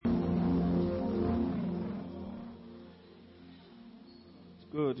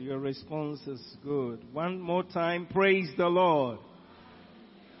Good. Your response is good. One more time. Praise the Lord.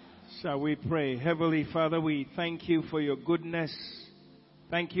 Shall we pray? Heavenly Father, we thank you for your goodness.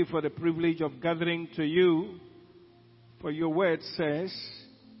 Thank you for the privilege of gathering to you. For your word says,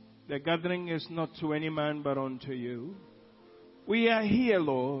 the gathering is not to any man but unto you. We are here,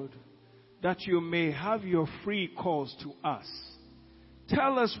 Lord, that you may have your free course to us.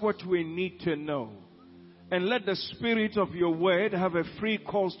 Tell us what we need to know. And let the spirit of your word have a free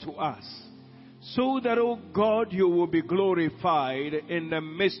course to us. So that, oh God, you will be glorified in the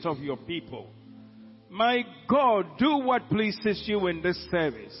midst of your people. My God, do what pleases you in this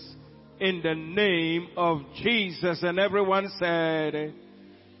service. In the name of Jesus. And everyone said,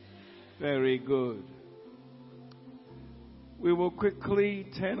 very good. We will quickly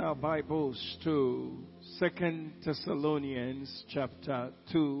turn our Bibles to 2 Thessalonians chapter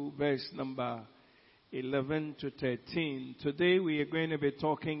 2, verse number 11 to 13. Today we are going to be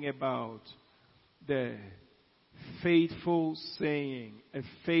talking about the faithful saying. A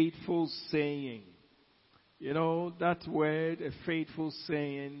faithful saying. You know, that word, a faithful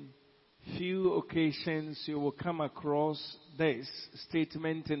saying, few occasions you will come across this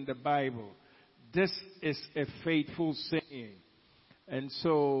statement in the Bible. This is a faithful saying. And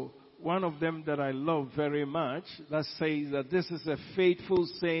so, one of them that I love very much, that says that this is a faithful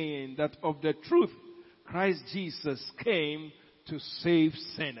saying, that of the truth, Christ Jesus came to save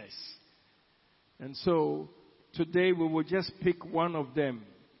sinners. And so, today we will just pick one of them,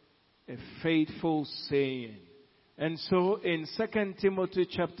 a faithful saying. And so, in 2 Timothy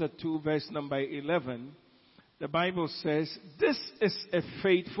chapter 2, verse number 11, the Bible says, this is a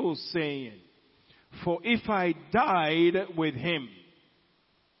faithful saying. For if I died with him,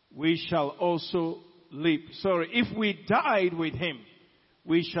 we shall also live. If we died with him,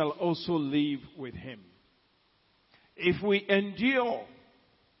 we shall also live with him. If we endure,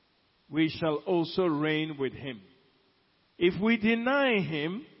 we shall also reign with him. If we deny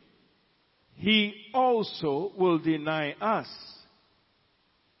him, he also will deny us.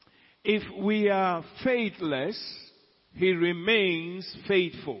 If we are faithless, he remains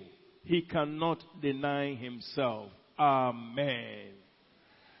faithful. He cannot deny himself. Amen.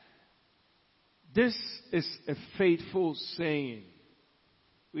 This is a faithful saying.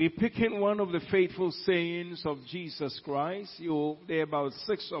 We're picking one of the faithful sayings of Jesus Christ. There are about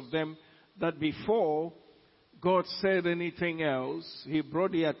 6 of them that before God said anything else, he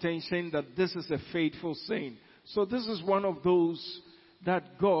brought the attention that this is a faithful saying. So this is one of those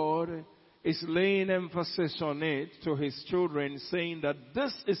that God is laying emphasis on it to his children, saying that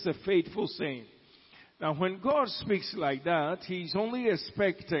this is a faithful saying. Now when God speaks like that, he's only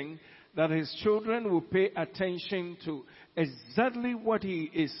expecting that his children will pay attention to exactly what he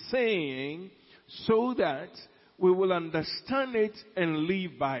is saying, so that we will understand it and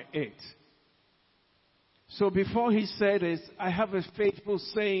live by it. So before he said it, I have a faithful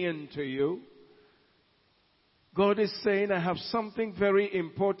saying to you. God is saying, I have something very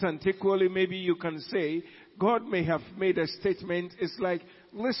important. Equally, maybe you can say, God may have made a statement. It's like,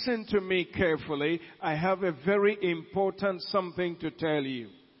 listen to me carefully. I have a very important something to tell you.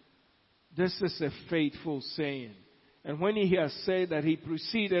 This is a faithful saying. And when he has said that, he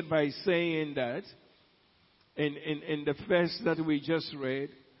proceeded by saying that, in the verse that we just read,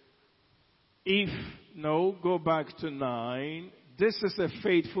 go back to 9. This is a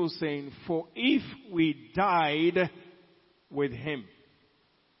faithful saying, for if we died with him,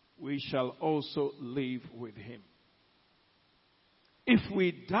 we shall also live with him. If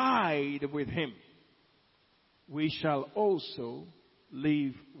we died with him, we shall also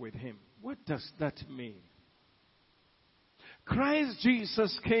live with him. What does that mean? Christ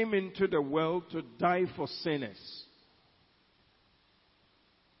Jesus came into the world to die for sinners.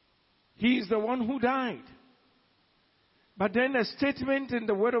 He is the one who died. But then a statement in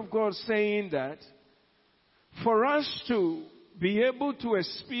the Word of God saying that for us to be able to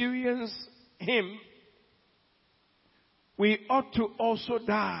experience him, we ought to also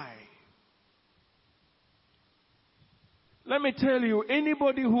die. Let me tell you,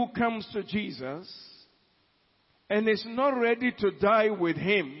 anybody who comes to Jesus and is not ready to die with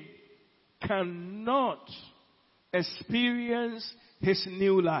him cannot experience his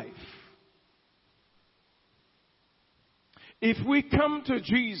new life. If we come to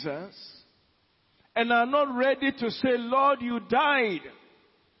Jesus and are not ready to say, Lord, you died,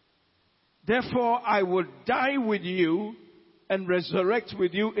 therefore I will die with you and resurrect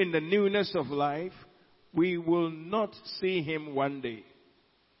with you in the newness of life, we will not see him one day.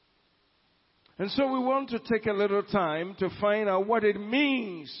 And so we want to take a little time to find out what it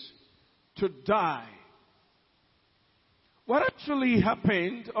means to die. What actually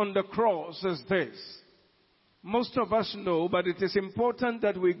happened on the cross is this. Most of us know, but it is important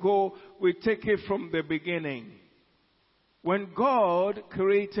that we take it from the beginning. When God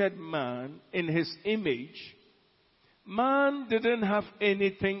created man in his image, man didn't have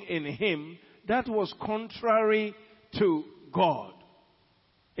anything in him that was contrary to God.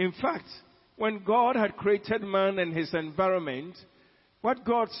 In fact, when God had created man and his environment, what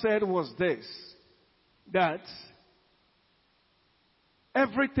God said was this, that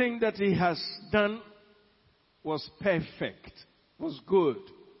everything that he has done was perfect, was good.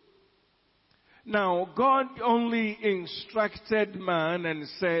 Now, God only instructed man and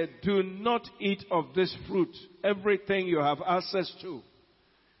said, do not eat of this fruit, everything you have access to.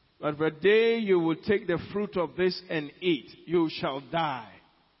 But the day you will take the fruit of this and eat, you shall die.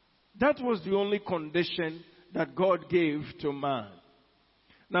 That was the only condition that God gave to man.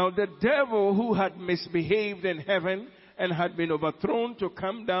 Now, the devil who had misbehaved in heaven and had been overthrown to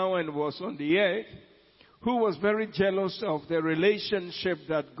come down and was on the earth, who was very jealous of the relationship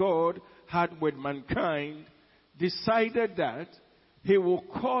that God had with mankind, decided that he will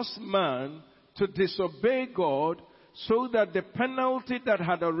cause man to disobey God so that the penalty that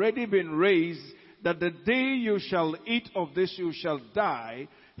had already been raised, that the day you shall eat of this you shall die,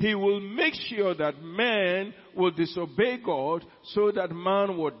 he will make sure that man will disobey God so that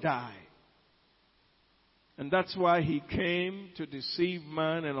man will die. And that's why he came to deceive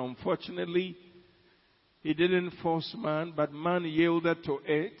man, and unfortunately, he didn't force man, but man yielded to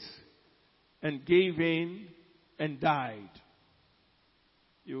it and gave in and died.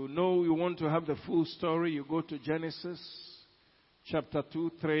 You know, you want to have the full story, you go to Genesis chapter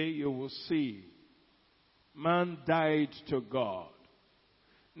 2, 3, you will see. Man died to God.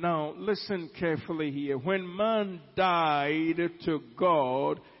 Now, listen carefully here. When man died to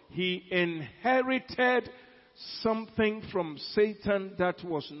God, he inherited something from Satan that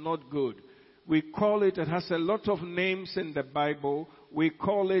was not good. We call it has a lot of names in the Bible. We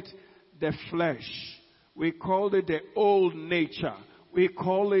call it the flesh. We call it the old nature. We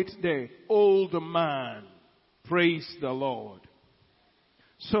call it the old man. Praise the Lord.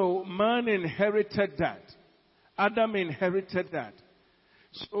 So man inherited that. Adam inherited that.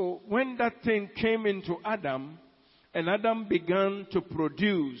 So when that thing came into Adam, and Adam began to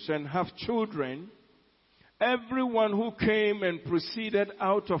produce and have children, everyone who came and proceeded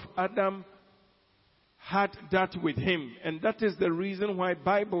out of Adam had that with him. And that is the reason why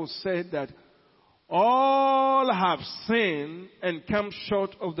Bible said that all have sinned and come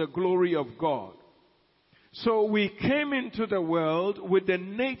short of the glory of God. So we came into the world with the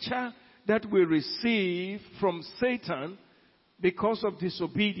nature that we received from Satan because of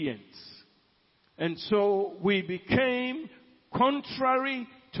disobedience. And so we became contrary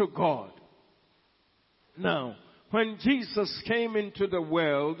to God. Now, when Jesus came into the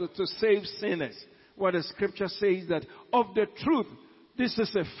world to save sinners, what the scripture says that of the truth, this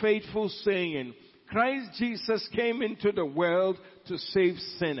is a faithful saying. Christ Jesus came into the world to save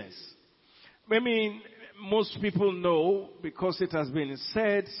sinners. I mean, most people know because it has been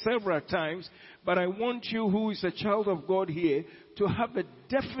said several times, but I want you who is a child of God here to have a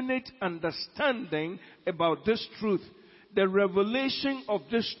definite understanding about this truth. The revelation of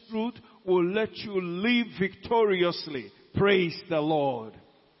this truth will let you live victoriously. Praise the Lord.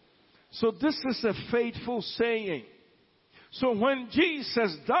 So this is a faithful saying. So when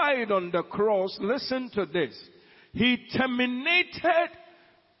Jesus died on the cross, listen to this. He terminated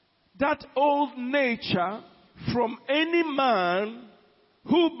that old nature from any man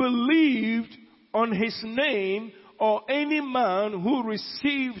who believed on his name or any man who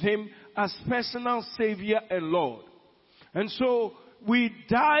received him as personal Savior and Lord. And so we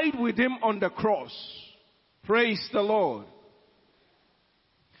died with him on the cross. Praise the Lord.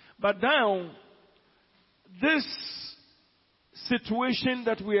 But now, this situation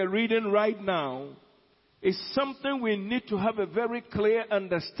that we are reading right now is something we need to have a very clear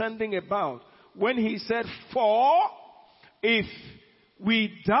understanding about. When he said, for if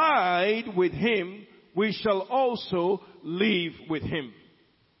we died with him, we shall also live with him.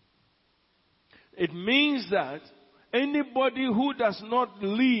 It means that anybody who does not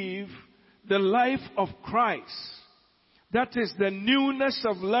live the life of Christ, that is the newness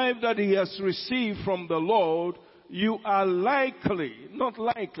of life that he has received from the Lord, you are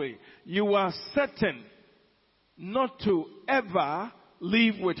you are certain not to ever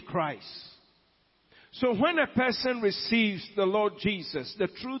live with Christ. So when a person receives the Lord Jesus, the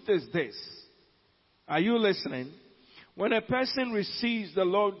truth is this. Are you listening? When a person receives the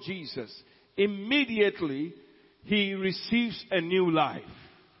Lord Jesus, immediately he receives a new life.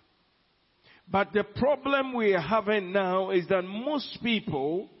 But the problem we are having now is that most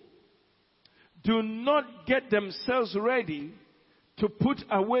people do not get themselves ready to put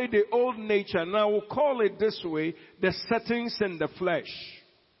away the old nature. Now we'll call it this way, the settings in the flesh.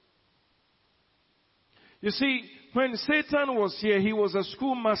 You see, when Satan was here, he was a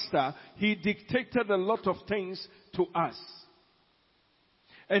schoolmaster. He dictated a lot of things to us.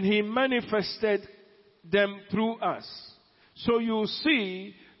 And he manifested them through us. So you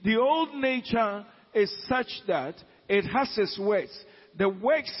see, the old nature is such that it has its works. The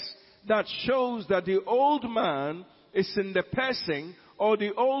works that shows that the old man is in the person or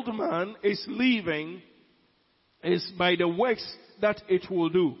the old man is living is by the works that it will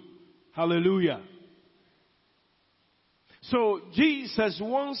do. Hallelujah. So Jesus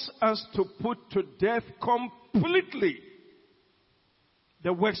wants us to put to death completely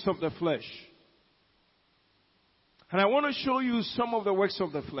the works of the flesh. And I want to show you some of the works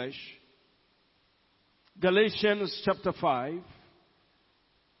of the flesh. Galatians chapter 5,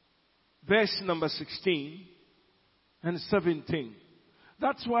 verse number 16 and 17.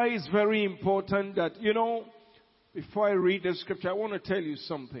 That's why it's very important that, before I read the scripture, I want to tell you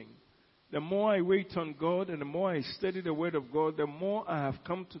something. The more I wait on God and the more I study the Word of God, the more I have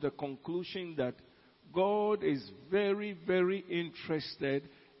come to the conclusion that God is very, very interested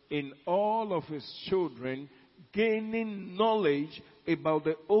in all of His children gaining knowledge about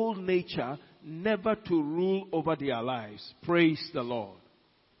the old nature, never to rule over their lives. Praise the Lord.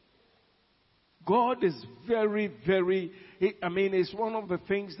 God is very, very, it's one of the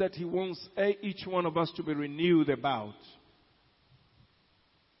things that He wants each one of us to be renewed about.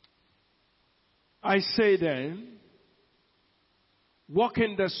 I say then, walk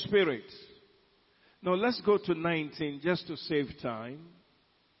in the Spirit. Now let's go to 19 just to save time.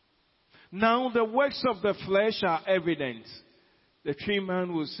 Now the works of the flesh are evident. The tree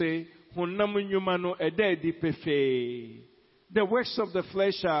man will say, the works of the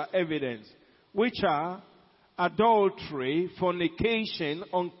flesh are evident, which are adultery, fornication,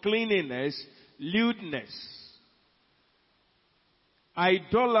 uncleanness, lewdness,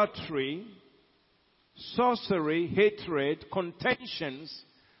 idolatry, sorcery, hatred, contentions,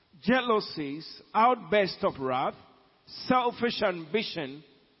 jealousies, outbursts of wrath, selfish ambition,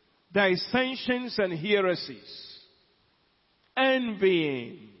 dissensions and heresies,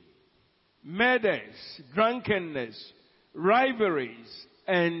 envying, murders, drunkenness, rivalries,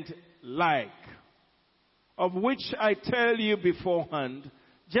 and like, of which I tell you beforehand,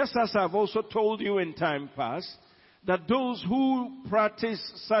 just as I've also told you in time past, that those who practice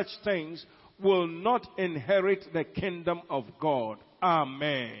such things will not inherit the kingdom of God.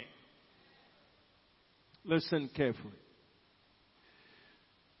 Amen. Listen carefully.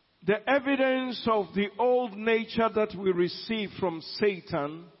 The evidence of the old nature that we receive from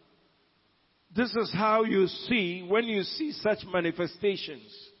Satan, this is how you see when you see such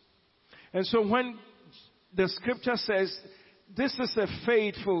manifestations. And so when the scripture says, this is a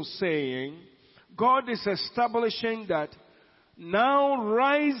faithful saying, God is establishing that now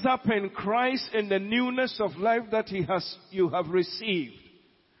rise up in Christ in the newness of life that you have received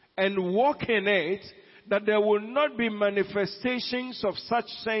and walk in it, that there will not be manifestations of such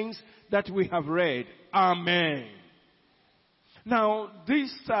things that we have read. Amen. Now,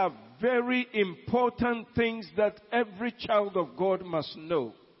 these are very important things that every child of God must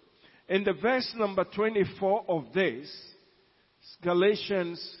know. In the verse number 24 of this,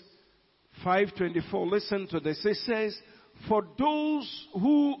 Galatians 5:24, listen to this. It says, for those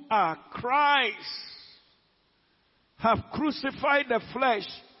who are Christ have crucified the flesh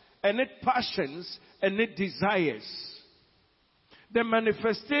and its passions and its desires. The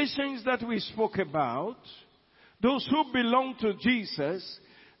manifestations that we spoke about, those who belong to Jesus,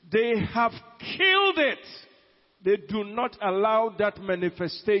 they have killed it. They do not allow that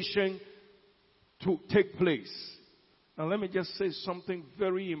manifestation to take place. Now let me just say something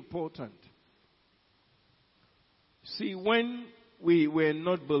very important. See, when we were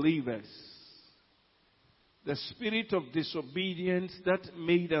not believers, the spirit of disobedience that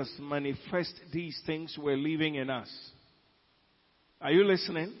made us manifest these things were living in us. Are you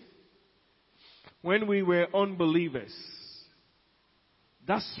listening? When we were unbelievers,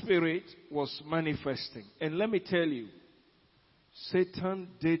 that spirit was manifesting. And let me tell you, Satan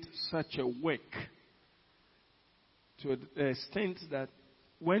did such a work to the extent that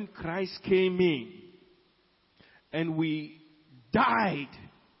when Christ came in and we died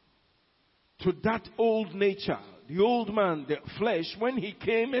to that old nature, the old man, the flesh, when he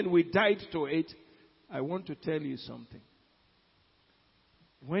came and we died to it, I want to tell you something.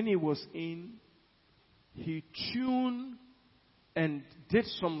 When he was in, he tuned and did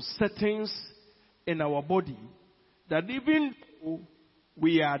some settings in our body that even though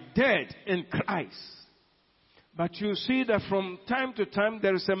we are dead in Christ, but you see that from time to time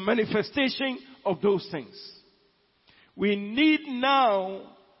there is a manifestation of those things. We need now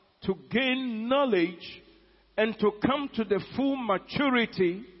to gain knowledge and to come to the full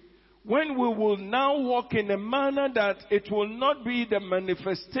maturity when we will now walk in a manner that it will not be the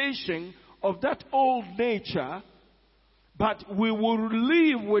manifestation of that old nature, but we will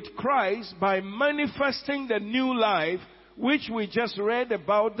live with Christ by manifesting the new life which we just read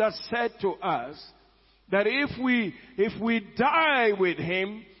about, that said to us that if we die with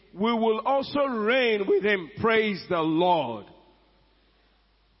Him, we will also reign with Him. Praise the Lord.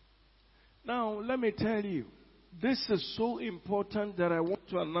 Now, let me tell you, this is so important that I want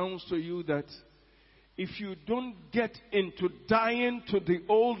to announce to you that if you don't get into dying to the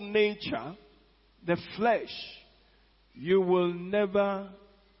old nature, the flesh, you will never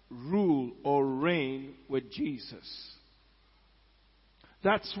rule or reign with Jesus.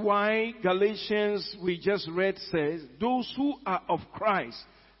 That's why Galatians, we just read, says, those who are of Christ,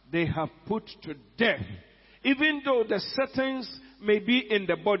 they have put to death. Even though the settings may be in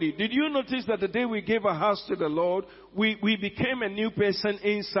the body. Did you notice that the day we gave our house to the Lord, we became a new person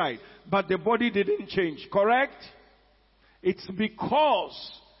inside, but the body didn't change, correct? It's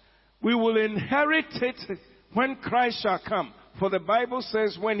because we will inherit it when Christ shall come. For the Bible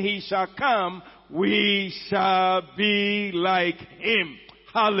says, when He shall come, we shall be like Him.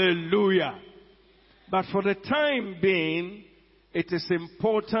 Hallelujah. But for the time being, it is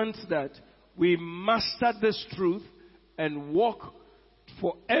important that we master this truth and walk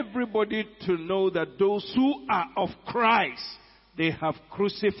for everybody to know that those who are of Christ, they have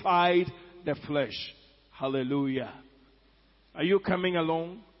crucified the flesh. Hallelujah. Are you coming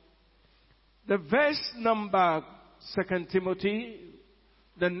along? The verse number 2 Timothy,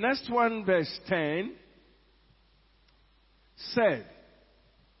 the next one, verse 10, said,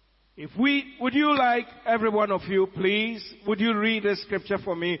 would you like, every one of you, please, would you read the scripture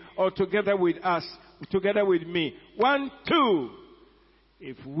for me, or together with us, together with me? 1, 2.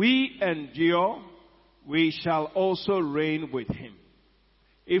 If we endure, we shall also reign with Him.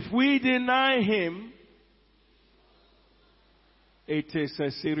 If we deny Him, it is a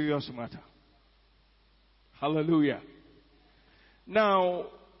serious matter. Hallelujah. Now,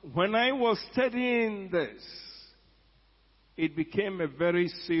 when I was studying this, it became a very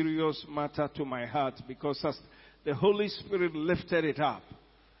serious matter to my heart, because as the Holy Spirit lifted it up,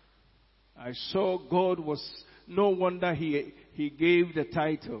 I saw God was, no wonder He gave the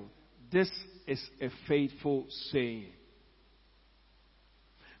title, "This is a Faithful Saying."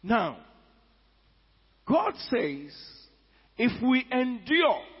 Now, God says, if we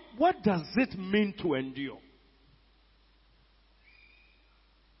endure, what does it mean to endure?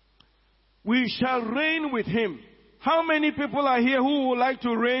 We shall reign with Him. How many people are here who would like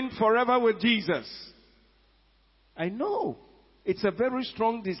to reign forever with Jesus? I know. It's a very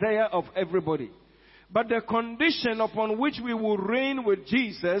strong desire of everybody. But the condition upon which we will reign with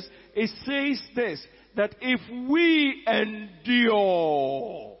Jesus, it says this, that if we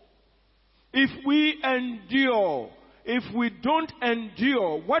endure, if we don't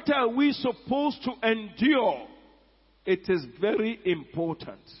endure, what are we supposed to endure? It is very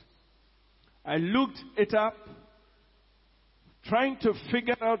important. I looked it up, trying to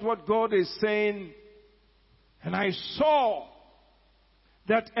figure out what God is saying, and I saw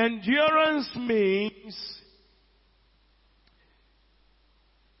that endurance means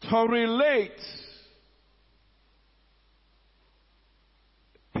to relate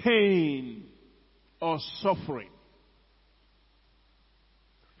pain or suffering.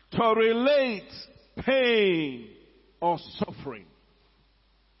 To relate pain or suffering.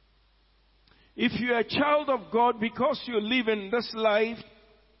 If you're a child of God, because you live in this life,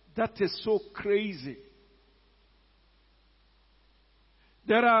 that is so crazy.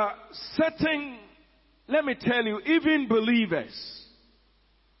 There are certain, let me tell you, even believers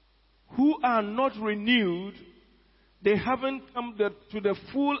who are not renewed, they haven't come to the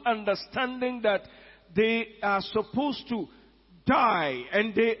full understanding that they are supposed to die.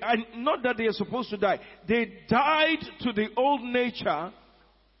 And not that they are supposed to die. They died to the old nature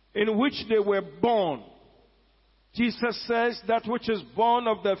in which they were born. Jesus says that which is born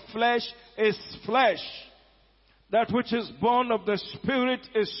of the flesh is flesh. That which is born of the Spirit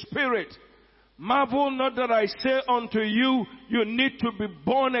is spirit. Marvel not that I say unto you, you need to be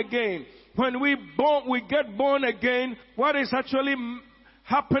born again. When we get born again, what is actually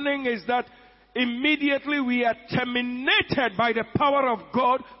happening is that immediately we are terminated by the power of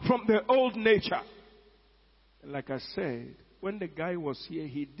God from the old nature. Like I said, when the guy was here,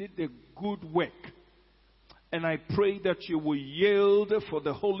 he did a good work. And I pray that you will yield for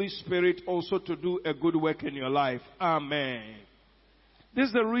the Holy Spirit also to do a good work in your life. Amen. This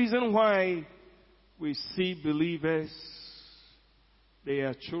is the reason why we see believers, they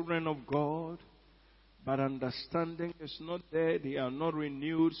are children of God, but understanding is not there. They are not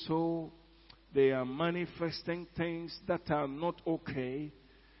renewed, so they are manifesting things that are not okay.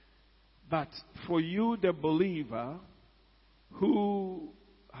 But for you, the believer, who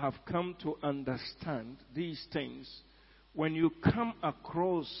have come to understand these things, when you come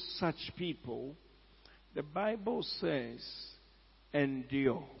across such people, the Bible says,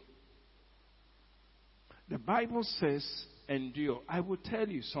 endure. The Bible says, endure. I will tell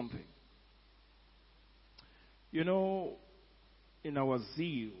you something. You know, in our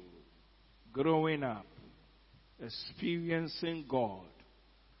zeal, growing up, experiencing God,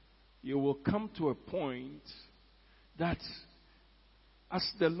 you will come to a point that as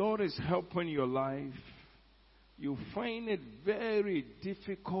the Lord is helping your life, you find it very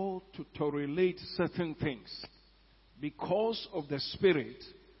difficult to tolerate certain things because of the Spirit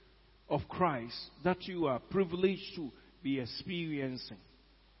of Christ that you are privileged to be experiencing.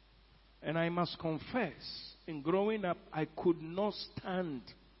 And I must confess, in growing up, I could not stand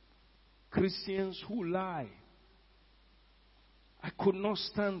Christians who lie. I could not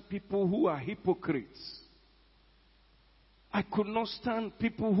stand people who are hypocrites. I could not stand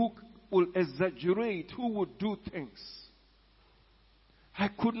people who will exaggerate, who would do things. I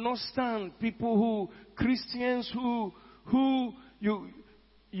could not stand people Christians who you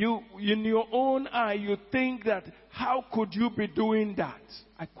in your own eye, you think that, how could you be doing that?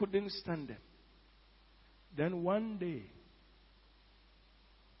 I couldn't stand them. Then one day,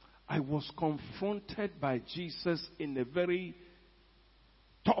 I was confronted by Jesus in a very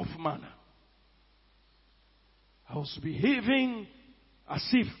tough manner. I was behaving as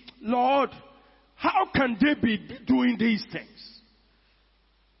if, Lord, how can they be doing these things?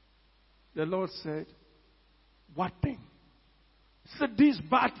 The Lord said, what thing? He said, these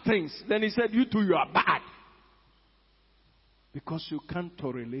bad things. Then he said, you too, you are bad. Because you can't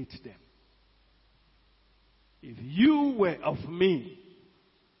tolerate them. If you were of me,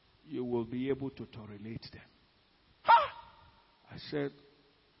 you will be able to tolerate them. Ha! I said,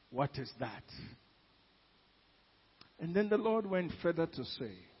 what is that? And then the Lord went further to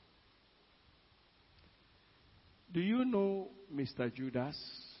say, do you know Mr. Judas?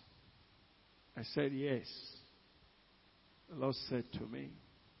 I said, yes. The Lord said to me,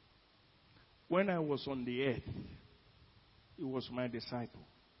 when I was on the earth, he was my disciple.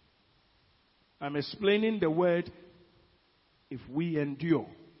 I'm explaining the word, if we endure,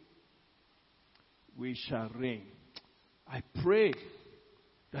 we shall reign. I pray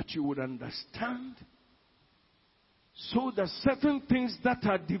that you would understand, so that certain things that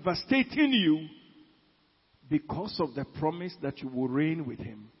are devastating you, because of the promise that you will reign with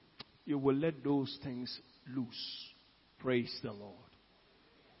him, you will let those things loose. Praise the Lord.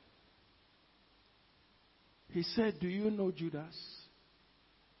 He said, do you know Judas?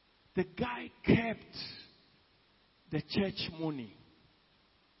 The guy kept the church money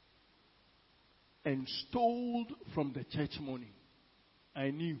and stole from the church money. I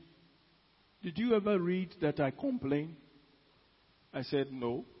knew. Did you ever read that I complained? I said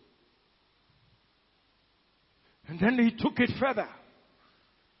no. And then he took it further.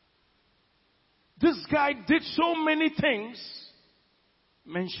 This guy did so many things,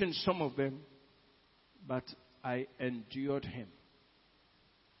 mentioned some of them, but I endured him.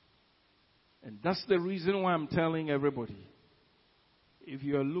 And that's the reason why I'm telling everybody, if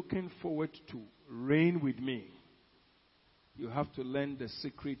you are looking forward to reign with me, you have to learn the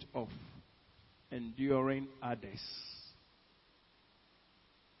secret of enduring others.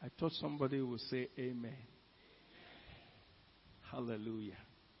 I thought somebody would say amen. Hallelujah.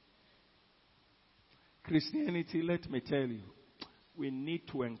 Christianity, let me tell you, we need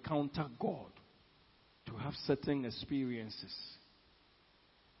to encounter God to have certain experiences.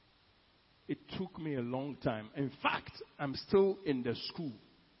 It took me a long time. In fact, I'm still in the school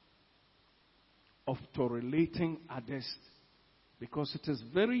of tolerating others, because it is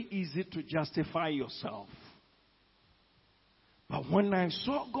very easy to justify yourself. But when I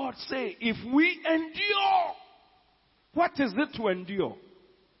saw God say, if we endure, what is it to endure?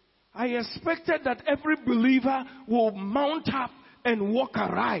 I expected that every believer will mount up and walk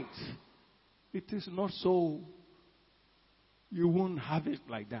aright. It is not so. You won't have it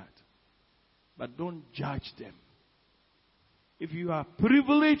like that. But don't judge them. If you are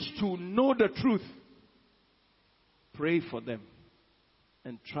privileged to know the truth, pray for them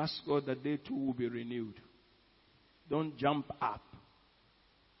and trust God that they too will be renewed. Don't jump up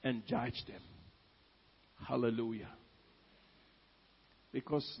and judge them. Hallelujah.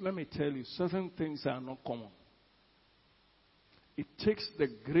 Because let me tell you, certain things are not common. It takes the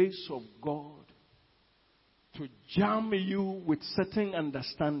grace of God to jam you with certain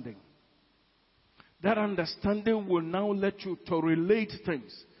understanding. That understanding will now let you to relate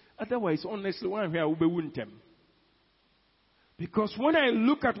things. Otherwise, honestly, when I'm here, I will be with them. Because when I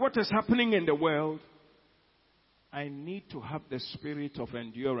look at what is happening in the world, I need to have the spirit of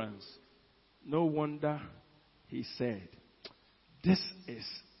endurance. No wonder he said, this is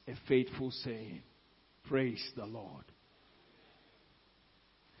a faithful saying. Praise the Lord.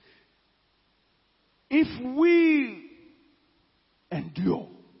 If we endure,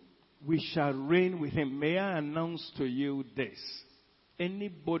 we shall reign with him. May I announce to you this?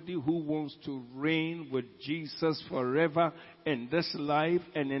 Anybody who wants to reign with Jesus forever in this life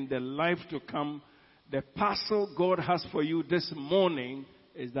and in the life to come, the parcel God has for you this morning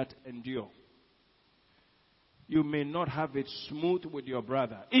is that endure. You may not have it smooth with your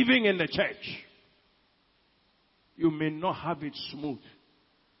brother, even in the church. You may not have it smooth,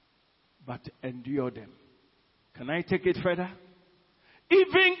 but endure them. Can I take it further?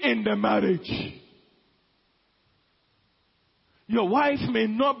 Even in the marriage, your wife may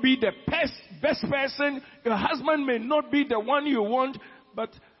not be the best person, your husband may not be the one you want, but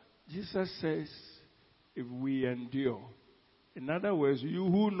Jesus says, if we endure, in other words, you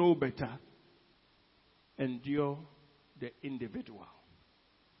who know better, endure the individual.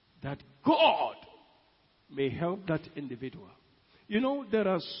 That God may help that individual. You know, there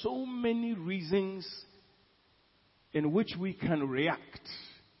are so many reasons in which we can react.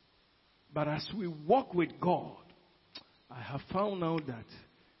 But as we walk with God, I have found out that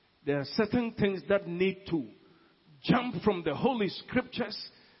there are certain things that need to jump from the Holy Scriptures,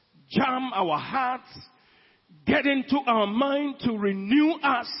 jam our hearts, get into our mind to renew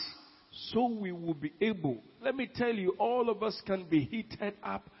us, so we will be able. Let me tell you, all of us can be heated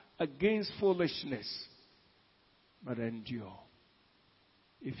up against foolishness, but endure.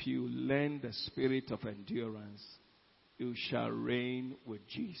 If you learn the spirit of endurance, you shall reign with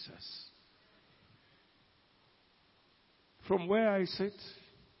Jesus. From where I sit,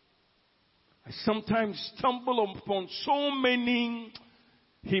 I sometimes stumble upon so many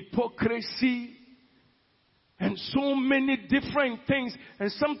hypocrisy and so many different things.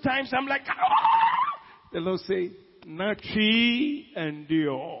 And sometimes I'm like, the Lord say, Nachi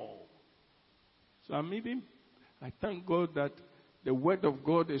endure. So I thank God that the word of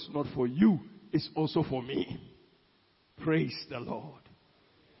God is not for you, it's also for me. Praise the Lord.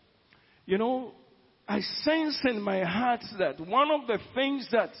 You know, I sense in my heart that one of the things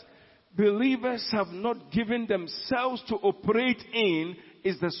that believers have not given themselves to operate in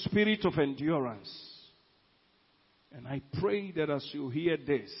is the spirit of endurance. And I pray that as you hear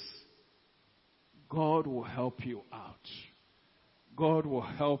this, God will help you out. God will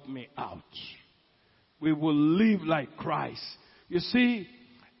help me out. We will live like Christ. You see,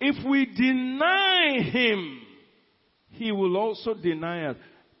 if we deny him, he will also deny us.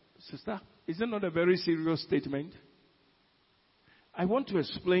 Sister, is that not a very serious statement? I want to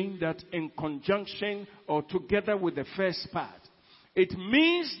explain that in conjunction or together with the first part. It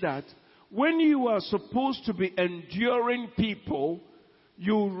means that when you are supposed to be enduring people,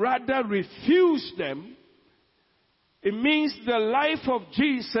 you rather refuse them. It means the life of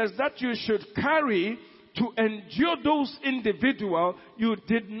Jesus that you should carry to endure those individuals, you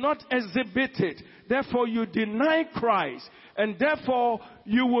did not exhibit it. Therefore, you deny Christ. And therefore,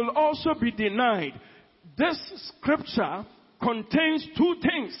 you will also be denied. This scripture contains two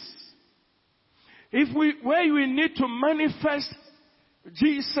things. Where we need to manifest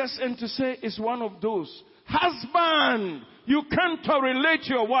Jesus and to say is one of those. Husband, you can't relate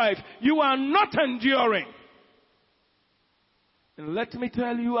your wife. You are not enduring. And let me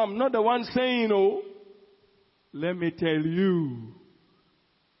tell you, I'm not the one saying, oh. Let me tell you,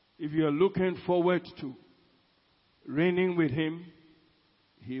 if you're looking forward to reigning with him,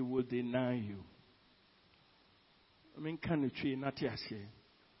 he will deny you. I mean, can you tree not yes?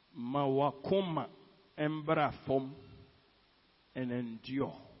 Mawakoma embra form and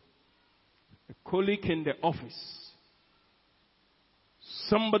endure. A colleague in the office,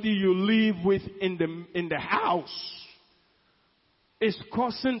 somebody you live with in the house, is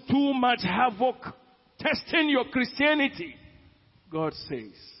causing too much havoc, testing your Christianity. God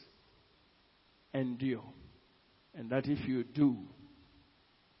says, endure. And that if you do,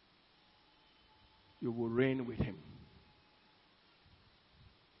 you will reign with him.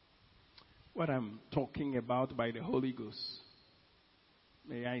 What I'm talking about by the Holy Ghost,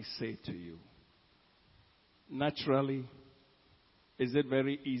 may I say to you, Naturally, is it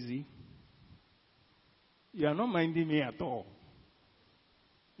very easy? You are not minding me at all.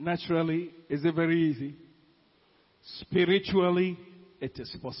 Naturally, is it very easy? Spiritually, it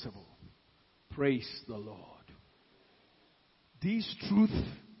is possible. Praise the Lord. These truths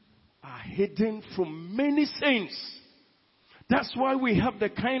are hidden from many saints. That's why we have the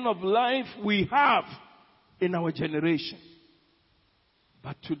kind of life we have in our generation.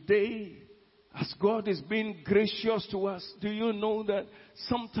 But today, as God is being gracious to us, do you know that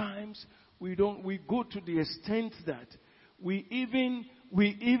sometimes we go to the extent that we even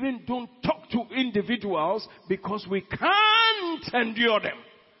don't talk to individuals because we can't endure them.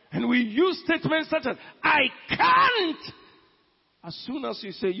 And we use statements such as, I can't. As soon as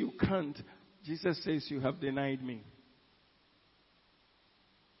you say you can't, Jesus says you have denied me.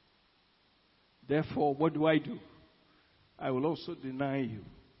 Therefore, what do? I will also deny you.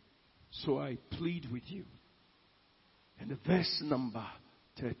 So I plead with you. In the verse number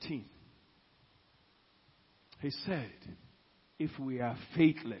 13, he said, if we are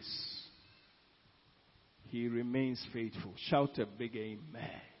faithless, he remains faithful. Shout a big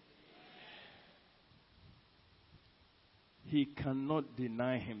amen. He cannot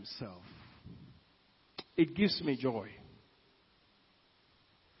deny himself. It gives me joy.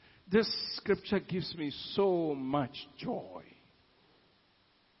 This scripture gives me so much joy.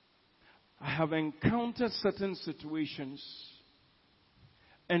 I have encountered certain situations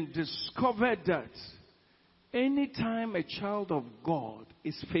and discovered that anytime a child of God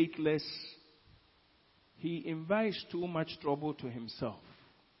is faithless, he invites too much trouble to himself.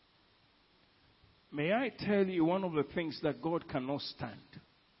 May I tell you one of the things that God cannot stand?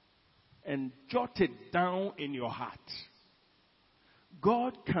 And jot it down in your heart.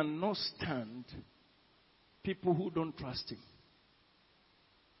 God cannot stand people who don't trust him.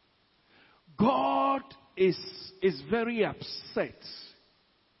 God is very upset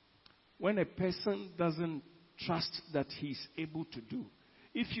when a person doesn't trust that he's able to do.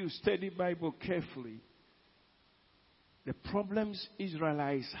 If you study Bible carefully, the problems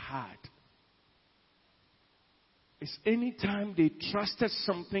Israelites had is anytime they trusted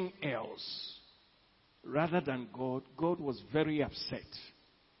something else rather than God, God was very upset.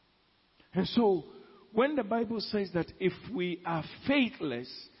 And so, when the Bible says that if we are faithless,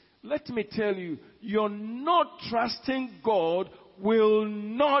 let me tell you, your not trusting God will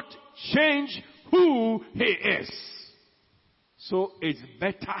not change who he is. So it's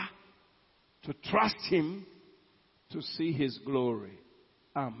better to trust him to see his glory.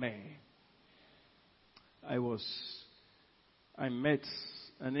 Amen. I met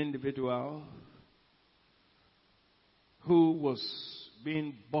an individual who was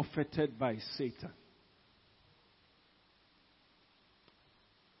being buffeted by Satan.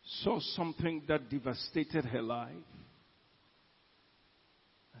 Saw something that devastated her life.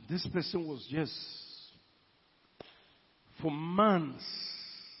 And this person was just, for months,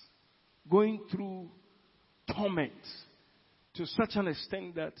 going through torment to such an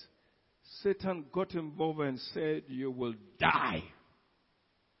extent that Satan got involved and said, you will die.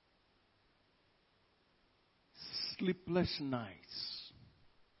 Sleepless nights.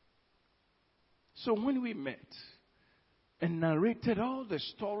 So when we met and narrated all the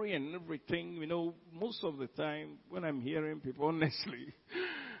story and everything, most of the time when I'm hearing people, honestly,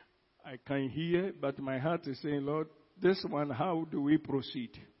 I can hear, but my heart is saying, Lord, this one, how do we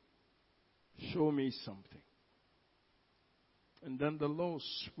proceed? Show me something. And then the Lord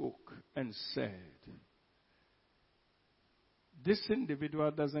spoke and said, this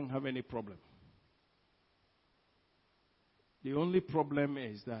individual doesn't have any problem. The only problem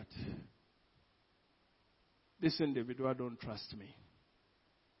is that this individual don't trust me.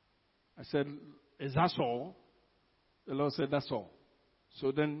 I said, is that all? The Lord said, that's all.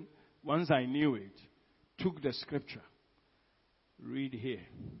 So then, once I knew it, took the scripture. Read here.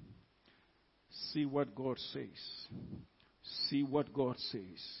 See what God says. See what God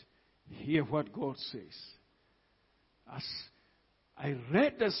says. Hear what God says. As I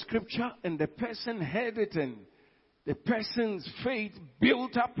read the scripture and the person heard it and the person's faith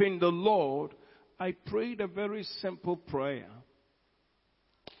built up in the Lord, I prayed a very simple prayer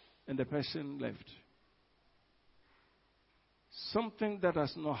and the person left. Something that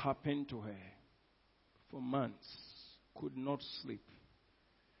has not happened to her for months, could not sleep,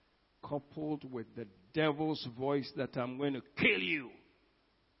 coupled with the devil's voice that I'm going to kill you,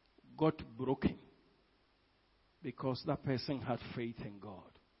 got broken because that person had faith in God.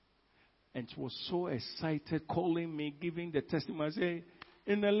 And was so excited, calling me, giving the testimony, say,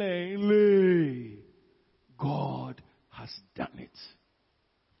 in LA, God has done it.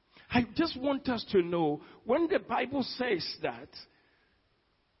 I just want us to know, when the Bible says that,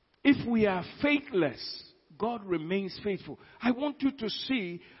 if we are faithless, God remains faithful. I want you to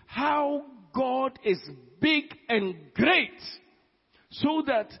see how God is big and great, so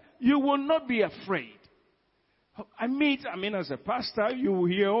that you will not be afraid. As a pastor, you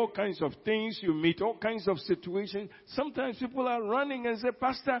hear all kinds of things, you meet all kinds of situations. Sometimes people are running and say,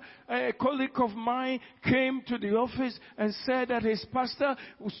 Pastor, a colleague of mine came to the office and said that his pastor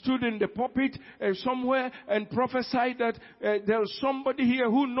who stood in the pulpit somewhere and prophesied that there's somebody here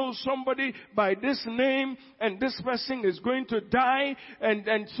who knows somebody by this name, and this person is going to die.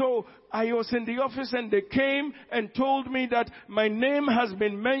 And so I was in the office and they came and told me that my name has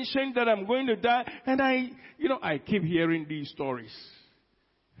been mentioned, that I'm going to die. And I keep hearing these stories.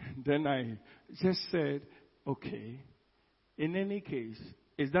 And then I just said, okay, in any case,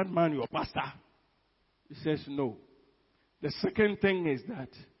 is that man your pastor? He says no. The second thing is that,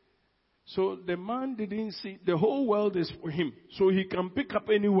 so the man didn't see, the whole world is for him, so he can pick up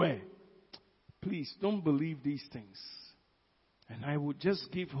anywhere. Please don't believe these things. And I will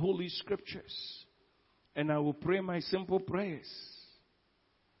just give holy scriptures. And I will pray my simple prayers.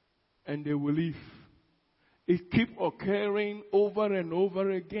 And they will leave. It keeps occurring over and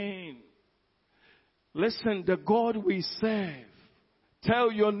over again. Listen, the God we serve. Tell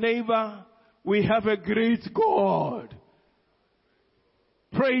your neighbor, we have a great God.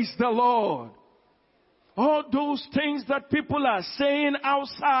 Praise the Lord. All those things that people are saying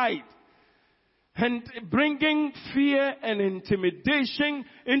outside, and bringing fear and intimidation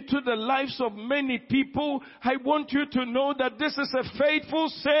into the lives of many people, I want you to know that this is a faithful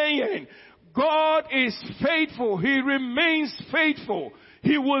saying. God is faithful. He remains faithful.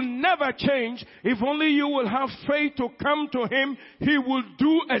 He will never change. If only you will have faith to come to Him, He will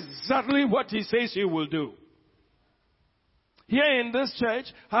do exactly what He says He will do. Here in this church,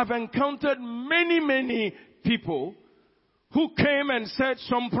 I've encountered many people who came and said,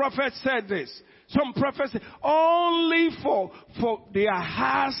 some prophets said this. Some prophets said, only for their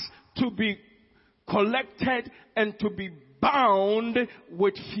hearts to be collected and to be bound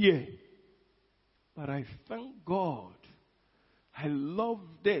with fear. But I thank God. I love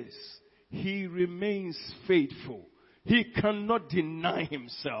this. He remains faithful. He cannot deny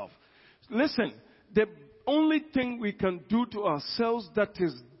Himself. Listen, the only thing we can do to ourselves that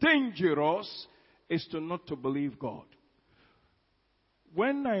is dangerous is to not to believe God.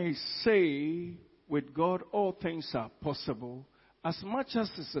 When I say with God all things are possible, as much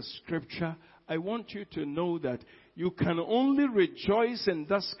as it's a scripture, I want you to know that you can only rejoice in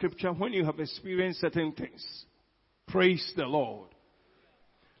that scripture when you have experienced certain things. Praise the Lord.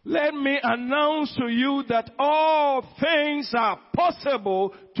 Let me announce to you that all things are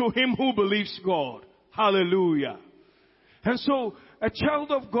possible to him who believes God. Hallelujah. And so, a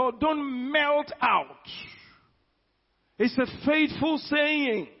child of God, don't melt out. It's a faithful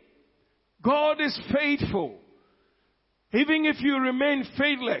saying. God is faithful. Even if you remain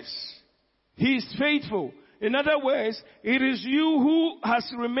faithless, He is faithful. In other words, it is you who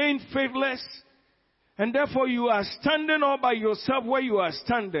has remained faithless, and therefore you are standing all by yourself where you are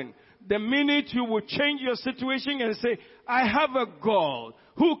standing. The minute you will change your situation and say, I have a God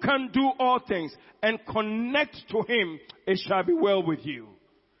who can do all things, and connect to Him, it shall be well with you.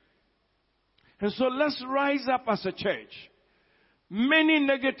 And so let's rise up as a church. Many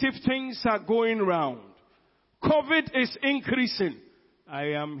negative things are going around. COVID is increasing. I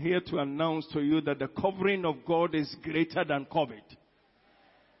am here to announce to you that the covering of God is greater than COVID.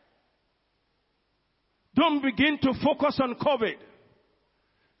 Don't begin to focus on COVID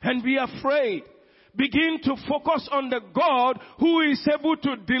and be afraid. Begin to focus on the God who is able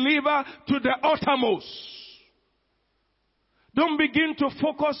to deliver to the uttermost. Don't begin to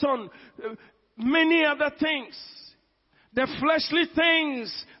focus on many other things. The fleshly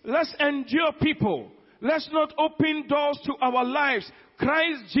things. Let's endure people. Let's not open doors to our lives.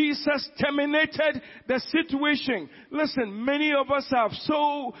 Christ Jesus terminated the situation. Listen, many of us are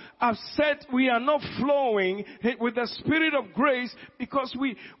so upset we are not flowing with the Spirit of grace because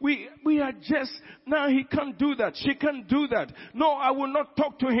we are just, now he can't do that. She can't do that. No, I will not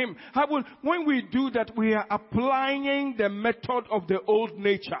talk to him. When we do that, we are applying the method of the old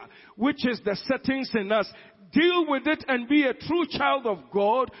nature, which is the settings in us. Deal with it and be a true child of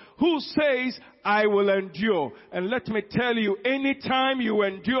God who says, I will endure. And let me tell you, anytime you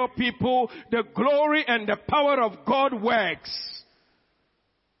endure people, the glory and the power of God works.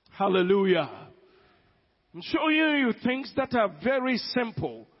 Hallelujah. I'm showing you things that are very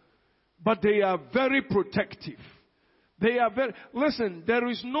simple, but they are very protective. Listen, there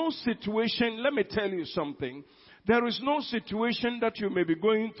is no situation, let me tell you something. There is no situation that you may be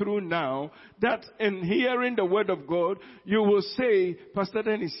going through now that in hearing the word of God, you will say, Pastor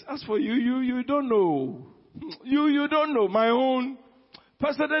Dennis, as for you don't know. You don't know. My own.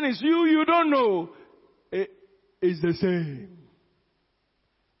 Pastor Dennis, you don't know. It's the same.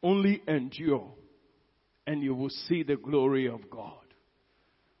 Only endure and you will see the glory of God.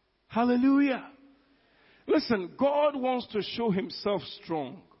 Hallelujah. Listen, God wants to show himself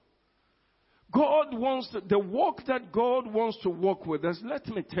strong. God wants the walk that God wants to walk with us. Let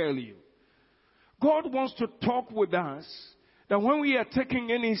me tell you. God wants to talk with us that when we are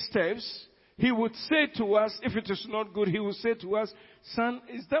taking any steps, he would say to us, if it is not good, he will say to us, son,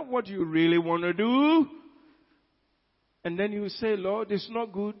 is that what you really want to do? And then you say, Lord, it's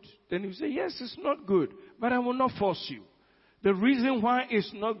not good. Then you say, yes, it's not good, but I will not force you. The reason why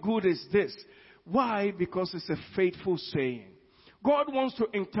it's not good is this. Why? Because it's a faithful saying. God wants to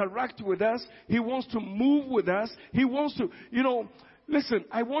interact with us. He wants to move with us. He wants to, listen,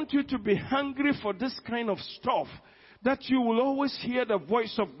 I want you to be hungry for this kind of stuff, that you will always hear the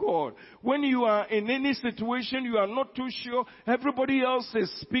voice of God. When you are in any situation, you are not too sure, everybody else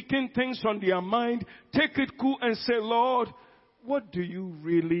is speaking things on their mind, take it cool and say, Lord, what do you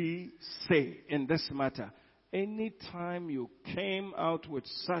really say in this matter? Anytime you came out with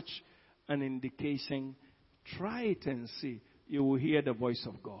such an indication, try it and see. You will hear the voice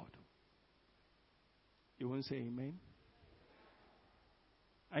of God. You won't say amen?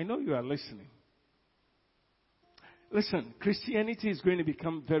 I know you are listening. Listen, Christianity is going to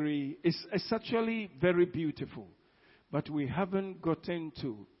become it's actually very beautiful. But we haven't gotten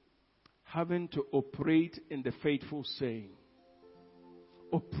to having to operate in the faithful saying.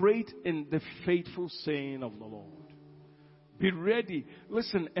 Operate in the faithful saying of the Lord. Be ready.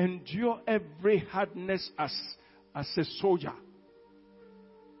 Listen, endure every hardness as a soldier.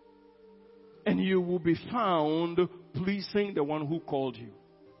 And you will be found pleasing the one who called you.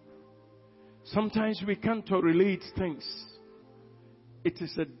 Sometimes we can't relate things. It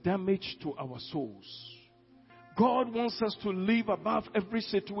is a damage to our souls. God wants us to live above every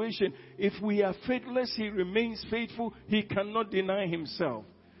situation. If we are faithless, he remains faithful. He cannot deny himself.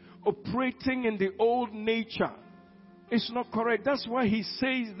 Operating in the old nature is not correct. That's why he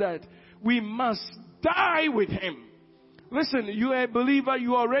says that we must die with him. Listen, you are a believer,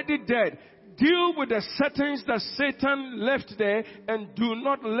 you are already dead. Deal with the settings that Satan left there and do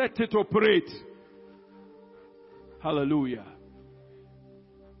not let it operate. Hallelujah.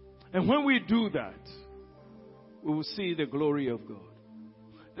 And when we do that, we will see the glory of God.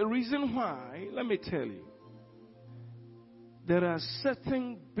 The reason why, let me tell you, there are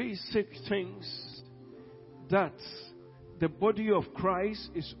certain basic things that the body of Christ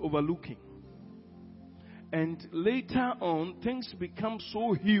is overlooking. And later on, things become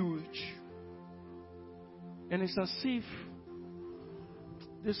so huge. And it's as if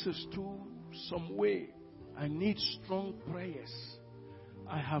this is too some way. I need strong prayers.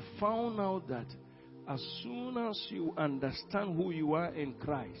 I have found out that as soon as you understand who you are in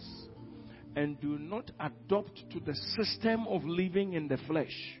Christ and do not adopt to the system of living in the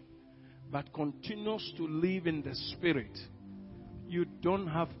flesh, but continues to live in the spirit, you don't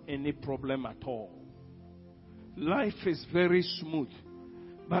have any problem at all. Life is very smooth.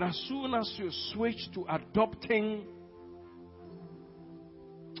 But as soon as you switch to adopting,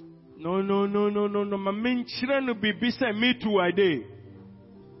 no,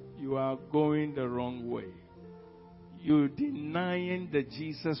 you are going the wrong way. You're denying the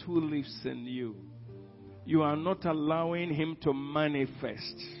Jesus who lives in you. You are not allowing him to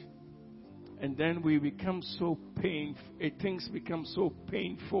manifest. And then we become so painful. Things become so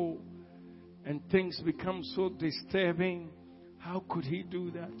painful. And things become so disturbing. How could he do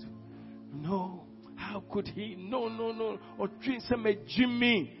that? No. How could he? No. Or me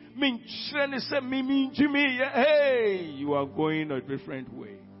Jimmy. Jimmy. Hey, you are going a different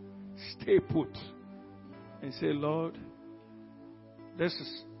way. Stay put. And say, Lord, this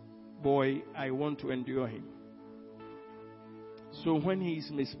boy, I want to endure him. So when he is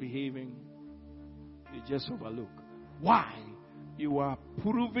misbehaving, you just overlook. Why? You are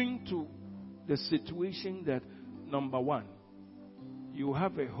proving to the situation that, number one, you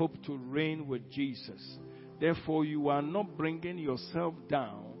have a hope to reign with Jesus. Therefore, you are not bringing yourself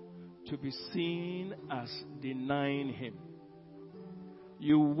down to be seen as denying him.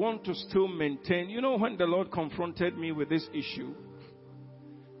 You want to still maintain. You know, when the Lord confronted me with this issue,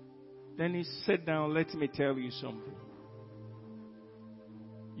 then he said, down, let me tell you something.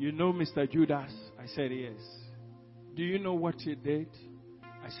 You know Mr. Judas? I said, yes. Do you know what he did?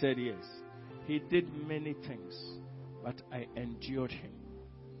 I said, yes. He did many things, but I endured him.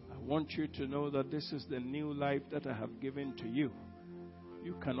 I want you to know that this is the new life that I have given to you.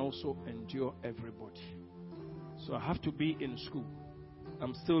 You can also endure everybody. So I have to be in school.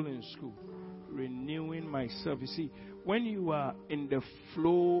 I'm still in school, renewing myself. You see, when you are in the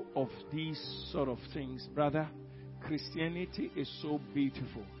flow of these sort of things, brother, Christianity is so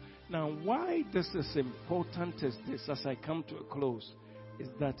beautiful. Now, why this is important is this, as I come to a close, is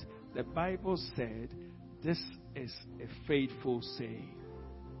that the Bible said this is a faithful saying.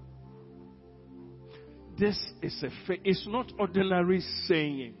 This is it's not ordinary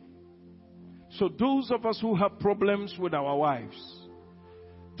saying. So those of us who have problems with our wives,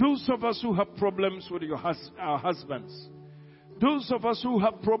 those of us who have problems with our husbands, those of us who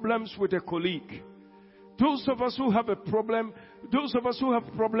have problems with a colleague, those of us who have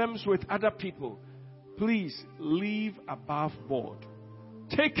problems with other people, please leave above board.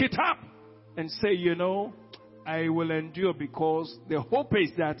 Take it up and say, I will endure, because the hope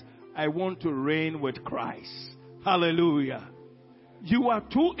is that I want to reign with Christ. Hallelujah. You are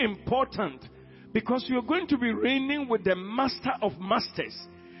too important, because you're going to be reigning with the Master of Masters.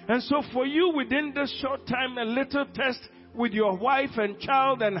 And so for you, within this short time, a little test with your wife and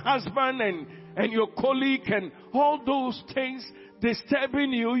child and husband and your colleague and all those things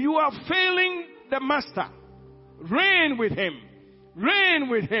disturbing you, you are failing the Master. Reign with Him. Reign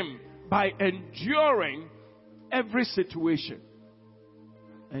with Him by enduring every situation.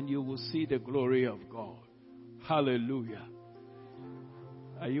 And you will see the glory of God. Hallelujah.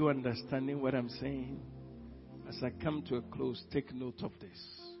 Are you understanding what I'm saying? As I come to a close, take note of this.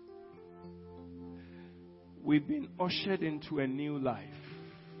 We've been ushered into a new life.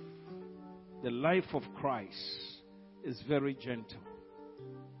 The life of Christ is very gentle.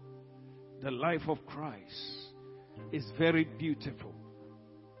 The life of Christ is very beautiful.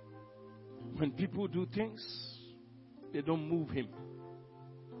 When people do things, they don't move Him.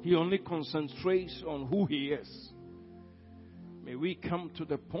 He only concentrates on who He is. May we come to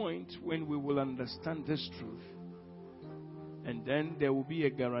the point when we will understand this truth. And then there will be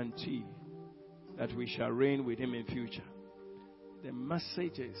a guarantee that we shall reign with Him in future. The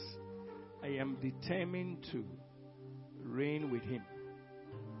message is, I am determined to reign with Him.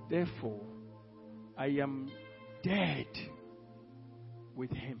 Therefore, I am dead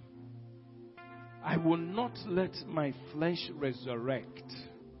with Him. I will not let my flesh resurrect.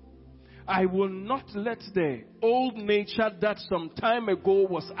 I will not let the old nature that some time ago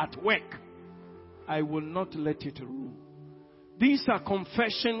was at work, I will not let it rule. These are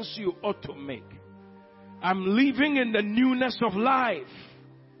confessions you ought to make. I'm living in the newness of life.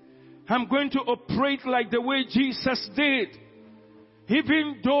 I'm going to operate like the way Jesus did.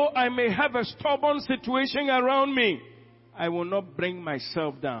 Even though I may have a stubborn situation around me, I will not bring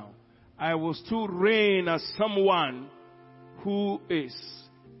myself down. I will still reign as someone who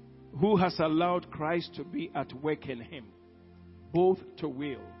has allowed Christ to be at work in him, both to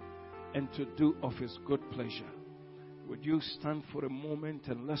will and to do of His good pleasure. Would you stand for a moment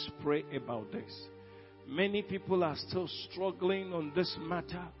and let's pray about this? Many people are still struggling on this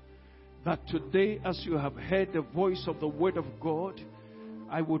matter. That today, as you have heard the voice of the Word of God,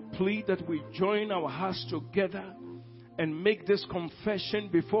 I would plead that we join our hearts together and make this confession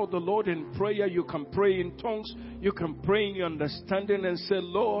before the Lord in prayer. You can pray in tongues. You can pray in your understanding and say,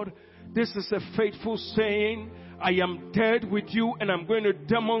 Lord, this is a faithful saying. I am dead with you, and I'm going to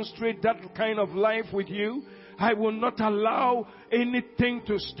demonstrate that kind of life with you. I will not allow anything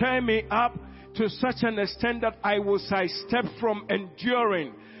to stir me up to such an extent that I will sidestep from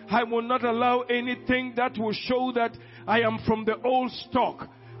enduring. I will not allow anything that will show that I am from the old stock.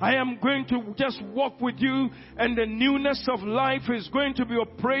 I am going to just walk with you, and the newness of life is going to be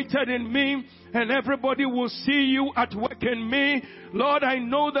operated in me, and everybody will see you at work in me. Lord, I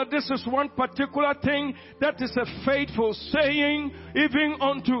know that this is one particular thing that is a faithful saying, even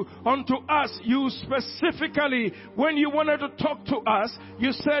unto us. You specifically, when you wanted to talk to us,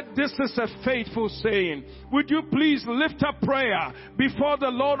 you said this is a faithful saying. Would you please lift up prayer before the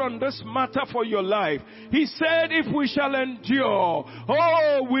Lord on this matter for your life? He said, if we shall endure,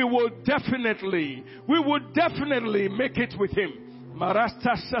 we will definitely make it with Him.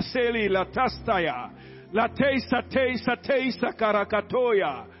 Marasta saseli latastaya, latesa teisa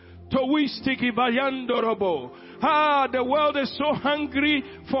karakatoya, towistiki bayandorobo. The world is so hungry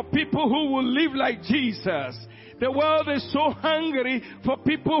for people who will live like Jesus. The world is so hungry for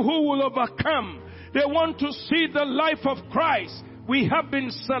people who will overcome. They want to see the life of Christ. We have been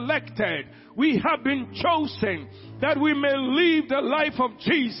selected. We have been chosen that we may live the life of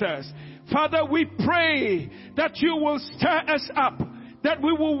Jesus. Father, we pray that you will stir us up, that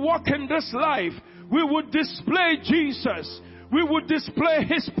we will walk in this life. We will display Jesus. We would display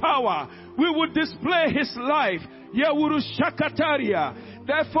His power. We would display His life. Yawuru Shakataria.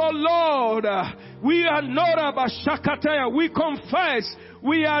 Therefore, Lord, we are not about Shakataya. We confess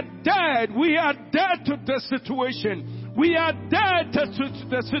we are dead. We are dead to the situation. We are dead to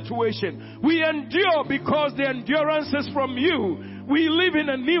the situation. We endure because the endurance is from you. We live in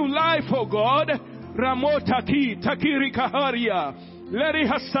a new life, oh God. Ramotaki, Takiri Kaharia, Leri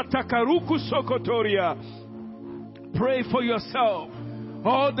Hasatakaruku Sokotoria. Pray for yourself.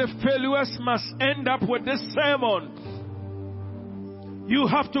 All the failures must end up with this sermon. You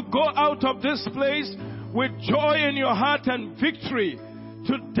have to go out of this place with joy in your heart and victory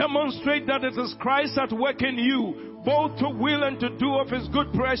to demonstrate that it is Christ at work in you, both to will and to do of His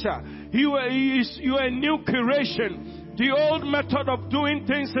good pleasure. You are a new creation. The old method of doing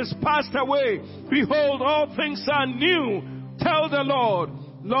things is passed away. Behold, all things are new. Tell the Lord,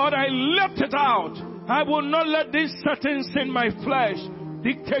 Lord, I left it out. I will not let these settings in my flesh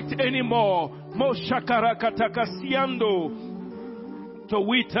dictate anymore. Moshakarakataka to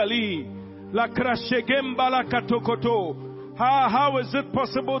Witali. La krashegemba la katokoto. How is it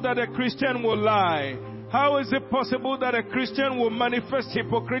possible that a Christian will lie? How is it possible that a Christian will manifest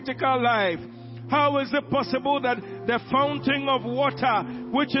hypocritical life? How is it possible that the fountain of water,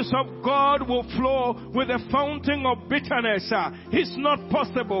 which is of God, will flow with a fountain of bitterness? It's not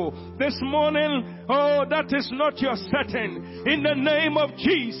possible. This morning, that is not your setting. In the name of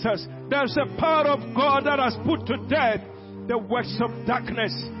Jesus, there's a power of God that has put to death the works of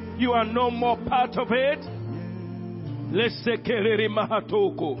darkness. You are no more part of it. Lesekerere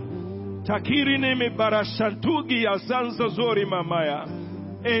mahatoko. Takirineme barashantugi azanza zori mamaya.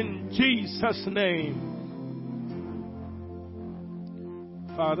 In Jesus' name.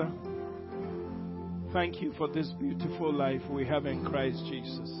 Father, thank you for this beautiful life we have in Christ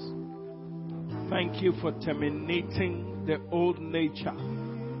Jesus. Thank you for terminating the old nature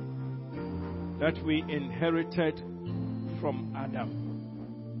that we inherited from Adam.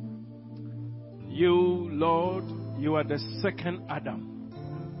 You, Lord, you are the second Adam.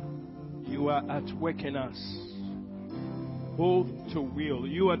 You are at work in us, both to will.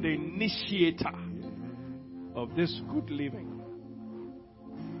 You are the initiator of this good living.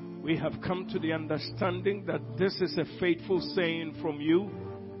 We have come to the understanding that this is a faithful saying from you,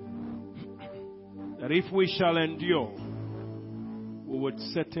 that if we shall endure, we would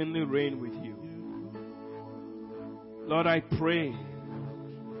certainly reign with you. Lord, I pray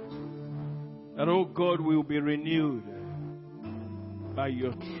that, oh God, we will be renewed by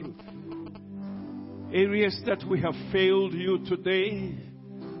your truth. Areas that we have failed you today,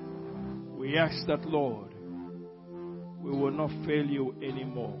 we ask that, Lord, we will not fail you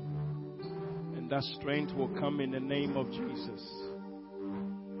anymore. And that strength will come in the name of Jesus.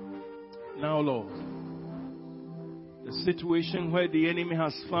 Now, Lord, the situation where the enemy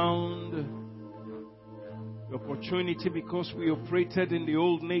has found the opportunity because we operated in the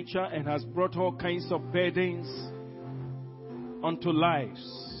old nature and has brought all kinds of burdens onto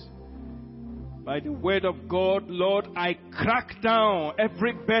lives. By the word of God, Lord, I crack down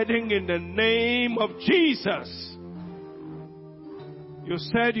every burden in the name of Jesus. You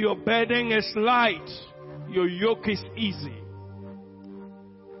said your burden is light, your yoke is easy.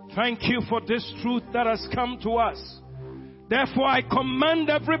 Thank you for this truth that has come to us. Therefore, I command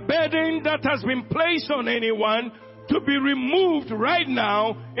every burden that has been placed on anyone to be removed right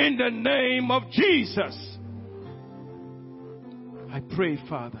now in the name of Jesus. I pray,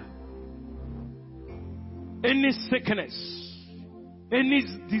 Father, any sickness, any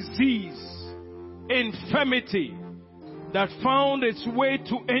disease, infirmity that found its way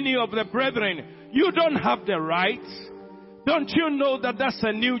to any of the brethren, you don't have the right. Don't you know that that's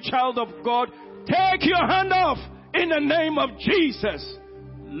a new child of God? Take your hand off in the name of Jesus.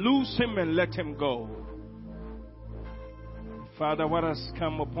 Loose him and let him go. Father, what has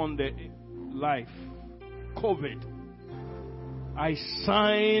come upon the life? COVID. I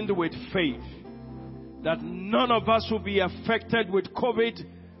signed with faith that none of us will be affected with COVID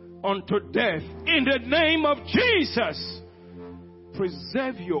unto death. In the name of Jesus,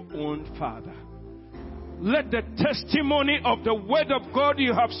 preserve your own, Father. Let the testimony of the word of God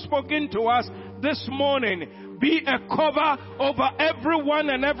you have spoken to us this morning be a cover over everyone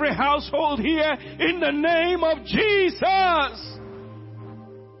and every household here in the name of Jesus.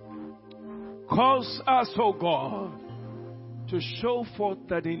 Cause us, O God, to show forth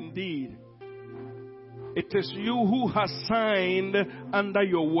that indeed it is you who has signed under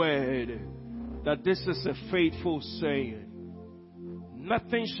your word that this is a faithful saying.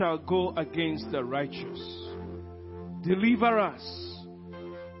 Nothing shall go against the righteous. Deliver us.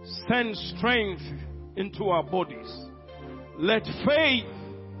 Send strength into our bodies. Let faith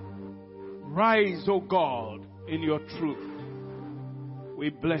rise, O God, in your truth. We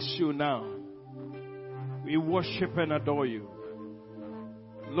bless you now. We worship and adore you.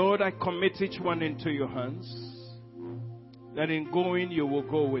 Lord, I commit each one into your hands, that in going you will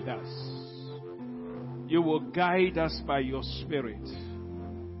go with us. You will guide us by your Spirit.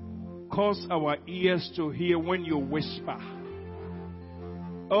 Cause our ears to hear when you whisper.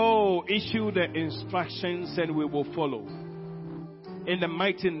 Oh, issue the instructions and we will follow. In the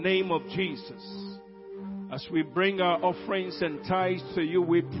mighty name of Jesus, as we bring our offerings and tithes to you,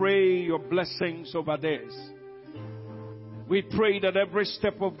 we pray your blessings over this. We pray that every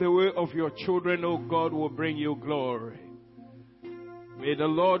step of the way of your children, oh God, will bring you glory. May the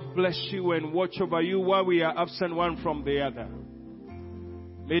Lord bless you and watch over you while we are absent one from the other.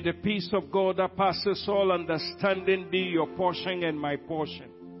 May the peace of God that passes all understanding be your portion and my portion.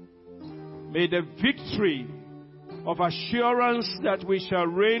 May the victory of assurance that we shall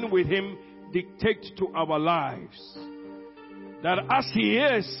reign with him dictate to our lives. That as he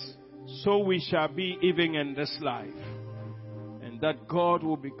is, so we shall be even in this life. That God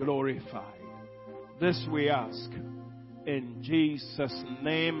will be glorified. This we ask in Jesus'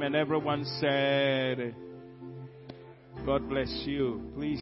 name. And everyone said, God bless you. Please.